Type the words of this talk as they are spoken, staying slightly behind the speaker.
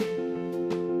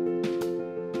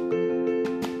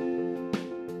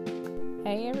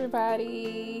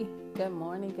everybody. Good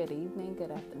morning, good evening,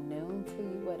 good afternoon to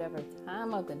you, whatever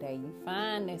time of the day you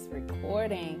find this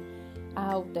recording.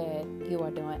 I hope that you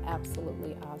are doing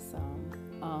absolutely awesome.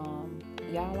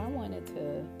 Y'all,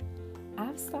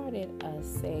 I've started a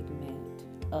segment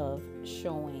of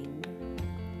showing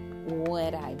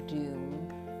what I do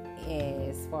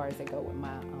as far as I go with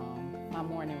my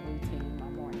morning routine, my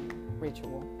morning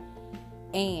ritual.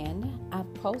 And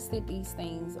I've posted these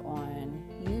things on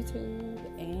YouTube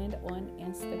and on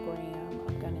Instagram.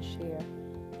 I'm going to share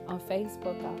on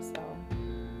Facebook also.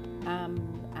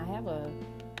 I have a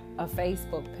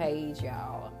Facebook page,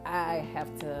 y'all. I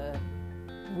have to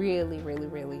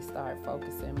really start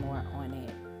focusing more on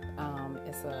it.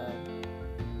 It's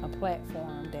a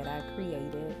platform that I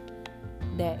created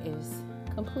that is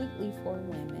completely for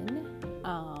women.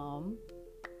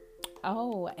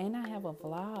 And I have a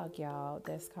vlog, y'all,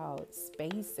 that's called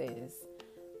Spaces.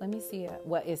 Let me see.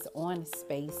 It's on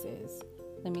Spaces.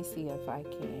 Let me see if I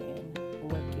can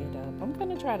look it up. I'm going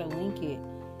to try to link it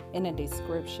in the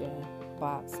description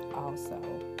box also.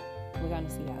 We're going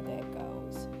to see how that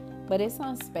goes. But it's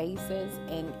on Spaces,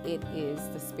 and it is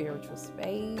the spiritual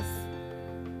space.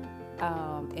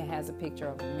 It has a picture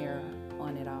of a mirror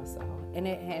on it also. And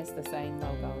it has the same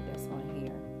logo that's on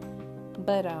here.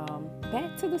 But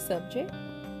back to the subject.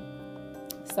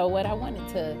 So what I wanted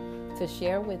to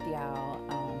share with y'all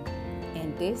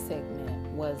in this segment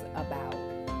was about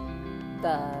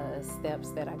the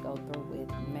steps that I go through with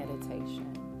meditation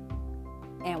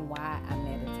and why I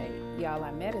meditate. Y'all,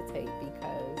 I meditate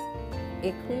because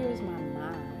it clears my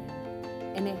mind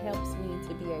and it helps me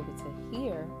to be able to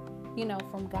hear,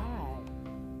 from God.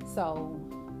 So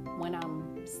when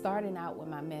I'm starting out with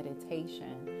my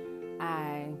meditation,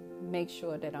 I make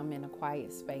sure that I'm in a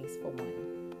quiet space for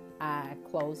one. I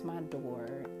close my door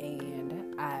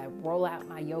and I roll out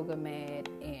my yoga mat,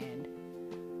 and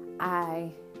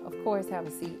I, of course, have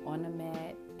a seat on the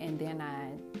mat, and then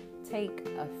I take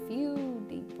a few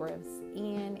deep breaths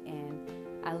in and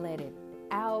I let it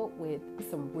out with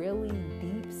some really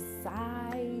deep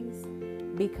sighs,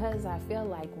 because I feel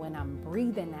like when I'm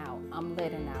breathing out, I'm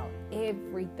letting out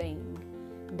everything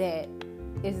that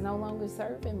is no longer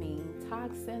serving me.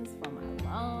 Toxins from my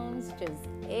lungs, just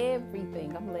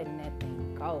everything. I'm letting that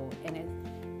thing go. And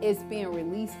it's being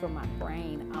released from my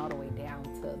brain all the way down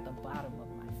to the bottom of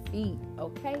my feet.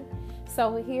 Okay?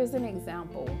 So here's an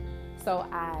example. So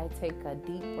I take a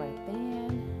deep breath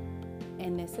in,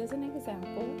 and this is an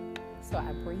example. So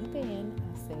I breathe in,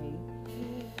 I say,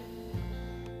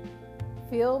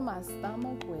 fill my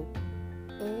stomach with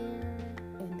air,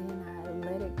 and then I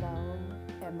let it go.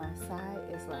 And my sigh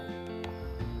is like,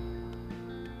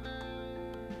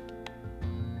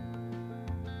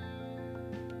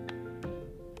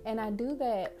 and I do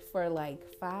that for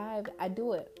I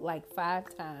do it like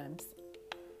 5 times.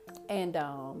 And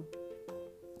on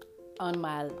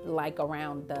my,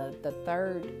 around the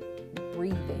third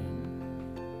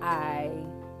breathing, I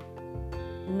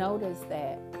notice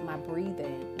that my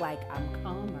breathing, I'm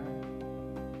calmer.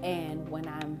 And when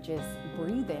I'm just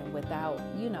breathing without,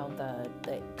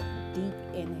 the deep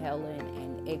inhaling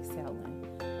and exhaling,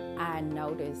 I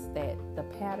notice that the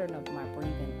pattern of my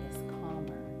breathing is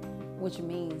calmer, which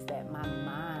means that my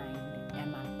mind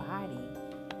and my body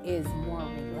is more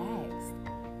relaxed.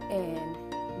 And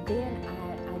then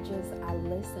I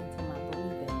listen to my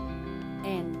breathing.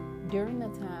 And during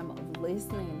the time of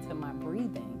listening to my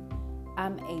breathing,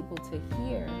 I'm able to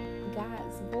hear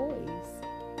God's voice.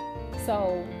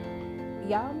 So,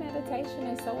 y'all, meditation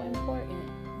is so important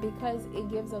because it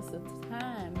gives us a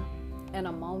time and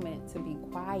a moment to be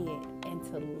quiet and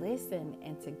to listen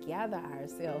and to gather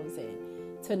ourselves and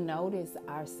to notice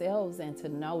ourselves and to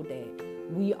know that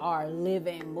we are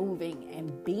living, moving,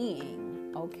 and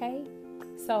being, okay?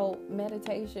 So,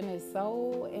 meditation is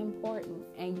so important.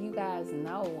 And you guys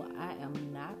know I am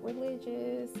not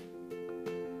religious,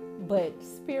 but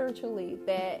spiritually,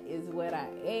 that is what I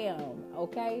am,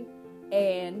 okay?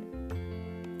 And,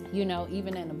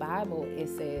 even in the Bible, it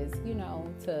says,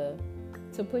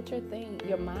 to put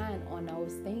your mind on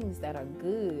those things that are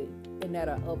good and that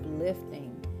are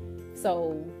uplifting.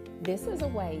 So this is a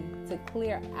way to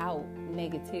clear out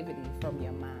negativity from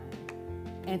your mind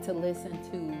and to listen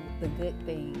to the good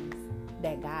things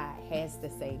that God has to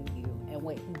say to you and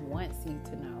what He wants you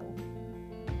to know.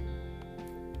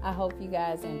 I hope you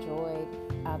guys enjoyed.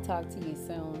 I'll talk to you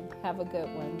soon. Have a good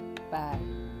one. Bye.